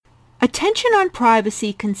Attention on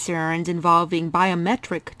privacy concerns involving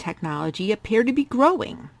biometric technology appear to be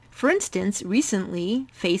growing. For instance, recently,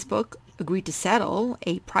 Facebook agreed to settle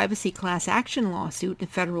a privacy class action lawsuit in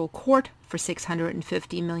federal court for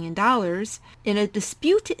 $650 million in a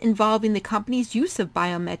dispute involving the company's use of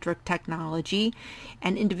biometric technology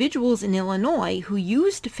and individuals in Illinois who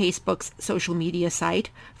used Facebook's social media site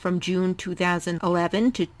from June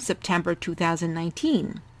 2011 to September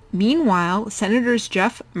 2019. Meanwhile, Senators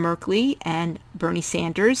Jeff Merkley and Bernie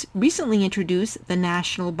Sanders recently introduced the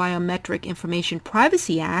National Biometric Information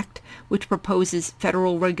Privacy Act, which proposes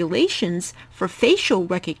federal regulations for facial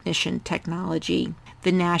recognition technology.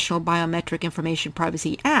 The National Biometric Information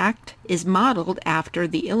Privacy Act is modeled after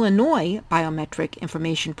the Illinois Biometric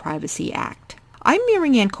Information Privacy Act. I'm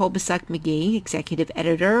Mary Ann Kolbasuk-McGee, Executive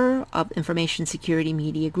Editor of Information Security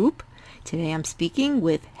Media Group. Today I'm speaking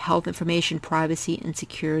with Health Information Privacy and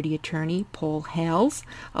Security Attorney Paul Hales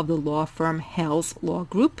of the law firm Hales Law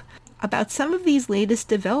Group about some of these latest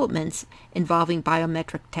developments involving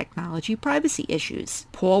biometric technology privacy issues.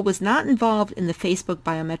 Paul was not involved in the Facebook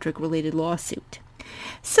biometric-related lawsuit.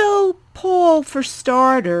 So, Paul, for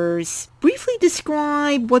starters, briefly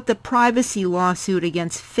describe what the privacy lawsuit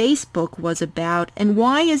against Facebook was about and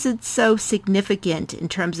why is it so significant in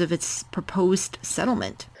terms of its proposed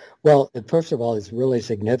settlement? Well, first of all, it's really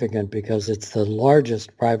significant because it's the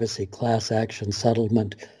largest privacy class action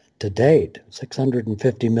settlement to date,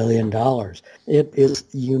 $650 million. It is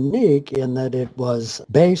unique in that it was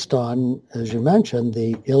based on, as you mentioned,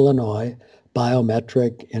 the Illinois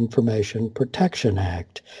Biometric Information Protection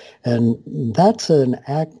Act. And that's an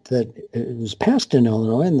act that was passed in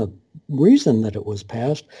Illinois, and the reason that it was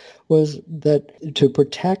passed was that to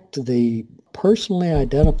protect the personally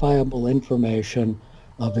identifiable information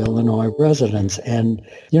of Illinois residents. And,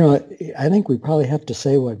 I think we probably have to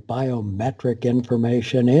say what biometric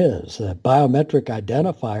information is. Biometric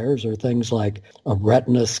identifiers are things like a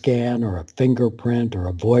retina scan or a fingerprint or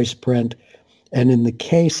a voice print. And in the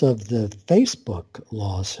case of the Facebook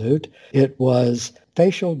lawsuit, it was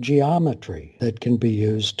facial geometry that can be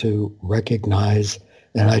used to recognize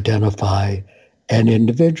and identify an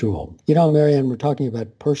individual. Marianne, we're talking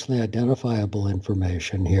about personally identifiable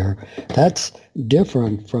information here. That's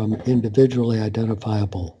different from individually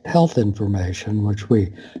identifiable health information, which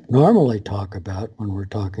we normally talk about when we're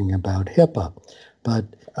talking about HIPAA. But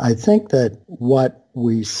I think that what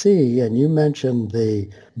we see, and you mentioned the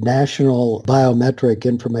National Biometric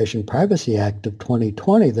Information Privacy Act of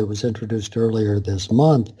 2020 that was introduced earlier this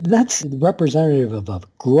month, that's representative of a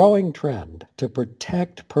growing trend to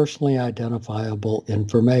protect personally identifiable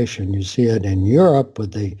information. You see it in Europe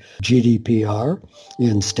with the GDPR,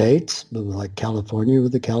 in states like California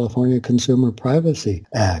with the California Consumer Privacy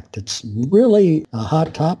Act. It's really a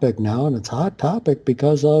hot topic now, and it's a hot topic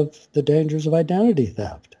because of the dangers of identity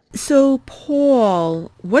theft. So,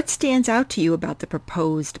 Paul, what stands out to you about the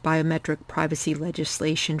proposed biometric privacy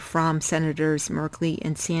legislation from Senators Merkley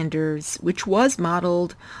and Sanders, which was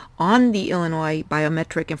modeled on the Illinois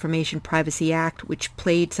Biometric Information Privacy Act, which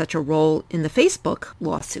played such a role in the Facebook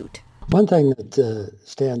lawsuit? One thing that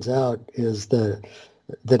stands out is that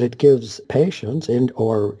it gives patients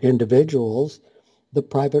or individuals the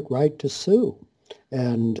private right to sue.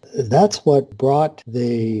 And that's what brought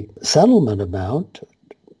the settlement amount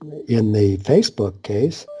in the Facebook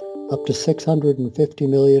case up to $650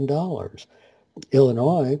 million.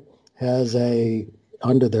 Illinois has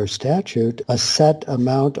under their statute, a set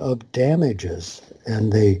amount of damages,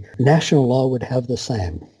 and the national law would have the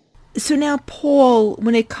same. So now, Paul,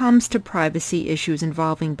 when it comes to privacy issues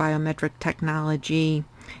involving biometric technology,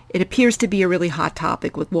 it appears to be a really hot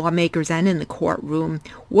topic with lawmakers and in the courtroom.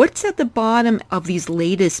 What's at the bottom of these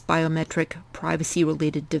latest biometric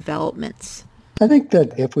privacy-related developments? I think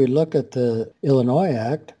that if we look at the Illinois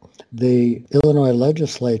Act, the Illinois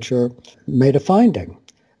legislature made a finding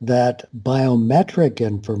that biometric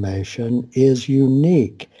information is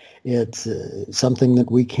unique. It's something that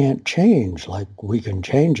we can't change, like we can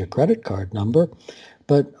change a credit card number,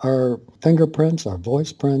 but our fingerprints, our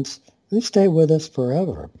voice prints, they stay with us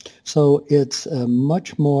forever. So it's a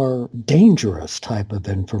much more dangerous type of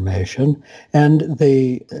information. And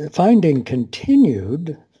the finding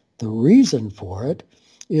continued. The reason for it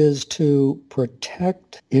is to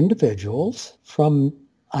protect individuals from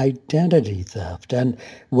identity theft. And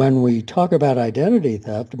when we talk about identity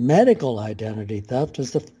theft, medical identity theft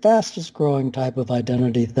is the fastest growing type of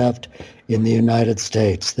identity theft in the United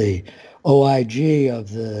States. The OIG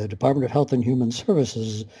of the Department of Health and Human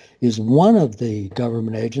Services is one of the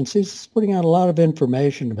government agencies that's putting out a lot of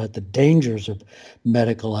information about the dangers of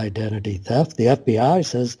medical identity theft. The FBI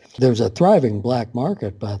says there's a thriving black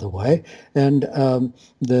market, by the way, and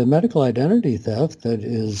the medical identity theft that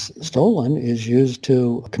is stolen is used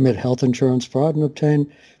to commit health insurance fraud and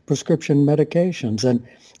obtain prescription medications. And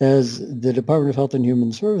as the Department of Health and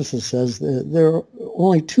Human Services says, there are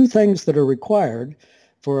only two things that are required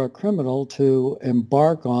for a criminal to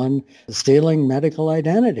embark on stealing medical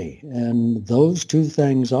identity. And those two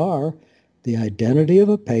things are the identity of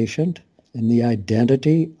a patient and the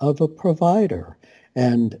identity of a provider.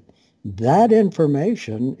 And that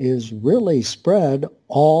information is really spread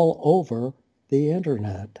all over the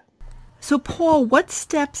internet. So, Paul, what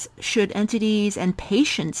steps should entities and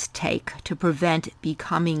patients take to prevent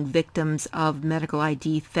becoming victims of medical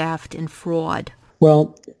ID theft and fraud?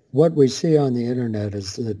 Well, what we see on the internet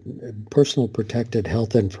is that personal protected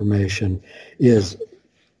health information is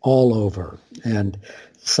all over. And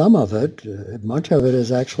some of it, much of it,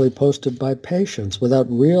 is actually posted by patients without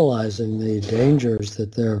realizing the dangers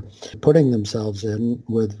that they're putting themselves in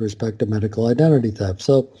with respect to medical identity theft.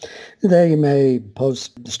 So they may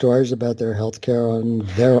post stories about their healthcare on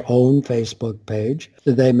their own Facebook page.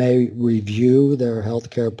 They may review their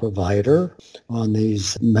healthcare provider on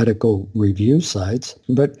these medical review sites.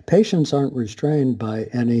 But patients aren't restrained by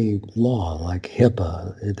any law like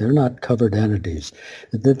HIPAA. They're not covered entities.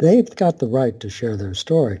 They've got the right to share their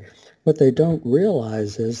story. What they don't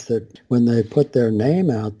realize is that when they put their name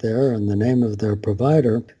out there and the name of their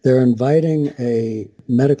provider, they're inviting a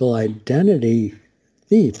medical identity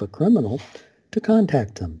thief, a criminal, to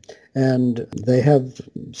contact them. And they have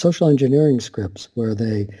social engineering scripts where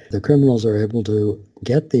the criminals are able to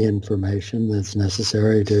get the information that's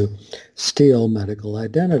necessary to steal medical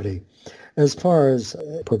identity. As far as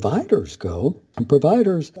providers go,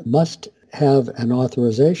 providers must have an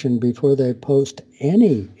authorization before they post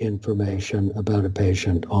any information about a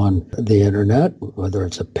patient on the internet, whether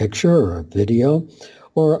it's a picture or a video,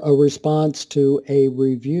 or a response to a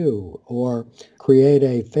review, or create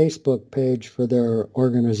a Facebook page for their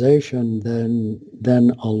organization,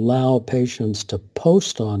 then allow patients to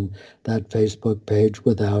post on that Facebook page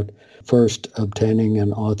without first obtaining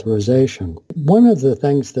an authorization. One of the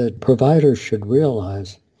things that providers should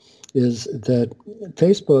realize is that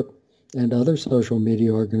Facebook and other social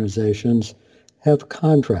media organizations have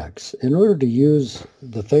contracts. In order to use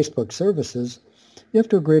the Facebook services, you have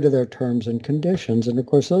to agree to their terms and conditions. And of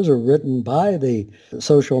course, those are written by the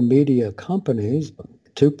social media companies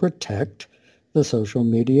to protect the social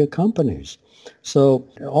media companies. So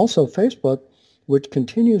also Facebook, which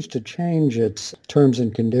continues to change its terms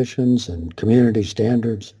and conditions and community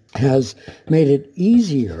standards, has made it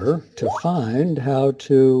easier to find how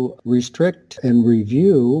to restrict and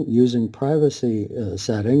review using privacy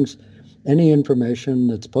settings any information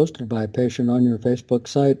that's posted by a patient on your Facebook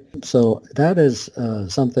site. So that is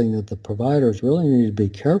something that the providers really need to be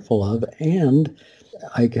careful of. And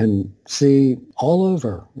I can see all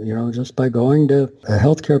over, just by going to a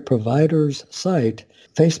healthcare provider's site,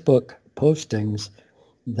 Facebook postings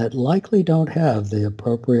that likely don't have the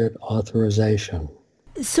appropriate authorization.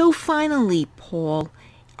 So finally, Paul,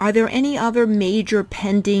 are there any other major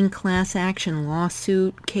pending class action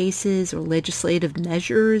lawsuit cases or legislative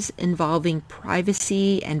measures involving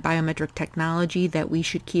privacy and biometric technology that we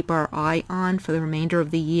should keep our eye on for the remainder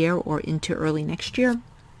of the year or into early next year?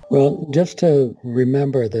 Well, just to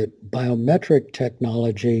remember that biometric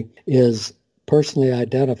technology is personally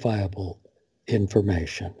identifiable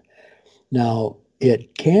information. Now,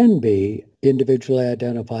 it can be individually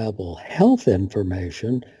identifiable health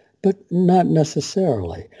information, but not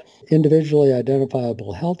necessarily. Individually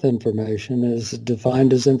identifiable health information is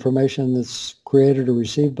defined as information that's created or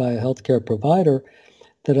received by a healthcare provider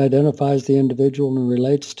that identifies the individual and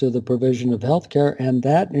relates to the provision of healthcare, and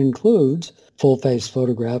that includes full-face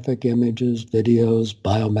photographic images, videos,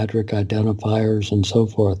 biometric identifiers, and so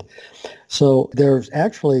forth. So there's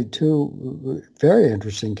actually two very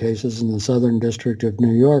interesting cases in the Southern District of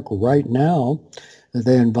New York right now.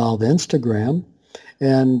 They involve Instagram,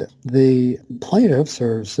 and the plaintiffs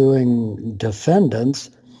are suing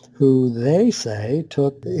defendants who they say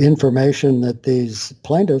took information that these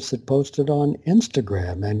plaintiffs had posted on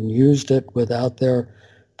Instagram and used it without their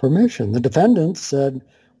permission. The defendants said,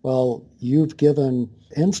 well, you've given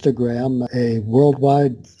Instagram a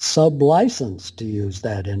worldwide sub-license to use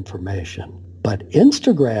that information. But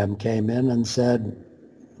Instagram came in and said,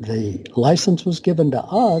 the license was given to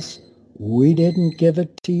us, we didn't give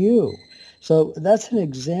it to you. So that's an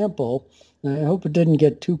example I hope it didn't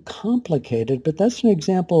get too complicated, but that's an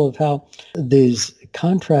example of how these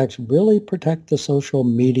contracts really protect the social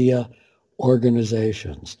media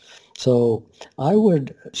organizations. So I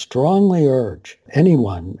would strongly urge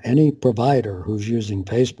anyone, any provider who's using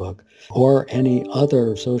Facebook or any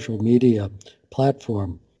other social media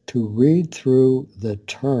platform to read through the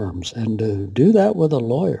terms and to do that with a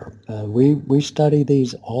lawyer. We study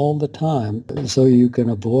these all the time so you can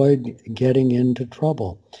avoid getting into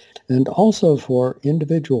trouble. And also for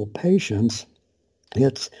individual patients,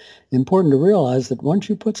 it's important to realize that once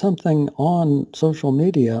you put something on social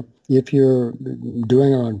media, if you're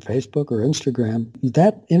doing it on Facebook or Instagram,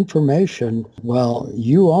 that information, well,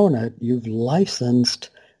 you own it. You've licensed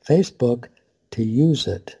Facebook to use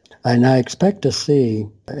it. And I expect to see,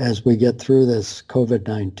 as we get through this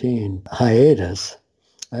COVID-19 hiatus,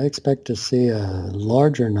 I expect to see a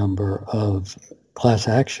larger number of class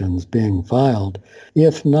actions being filed,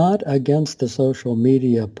 if not against the social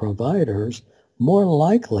media providers, more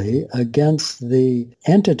likely against the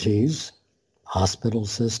entities, hospital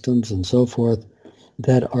systems and so forth,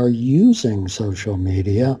 that are using social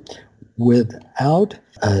media without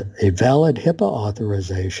a valid HIPAA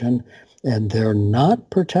authorization, and they're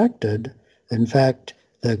not protected. In fact,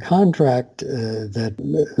 the contract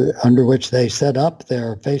under which they set up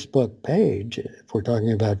their Facebook page, if we're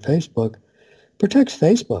talking about Facebook, protects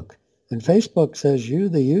Facebook. And Facebook says you,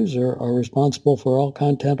 the user, are responsible for all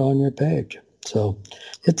content on your page. So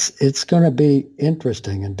it's going to be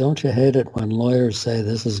interesting. And don't you hate it when lawyers say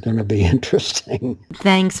this is going to be interesting?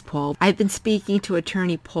 Thanks, Paul. I've been speaking to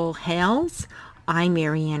attorney Paul Hales. I'm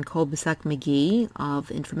Marianne Kolbasuk-McGee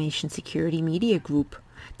of Information Security Media Group.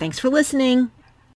 Thanks for listening.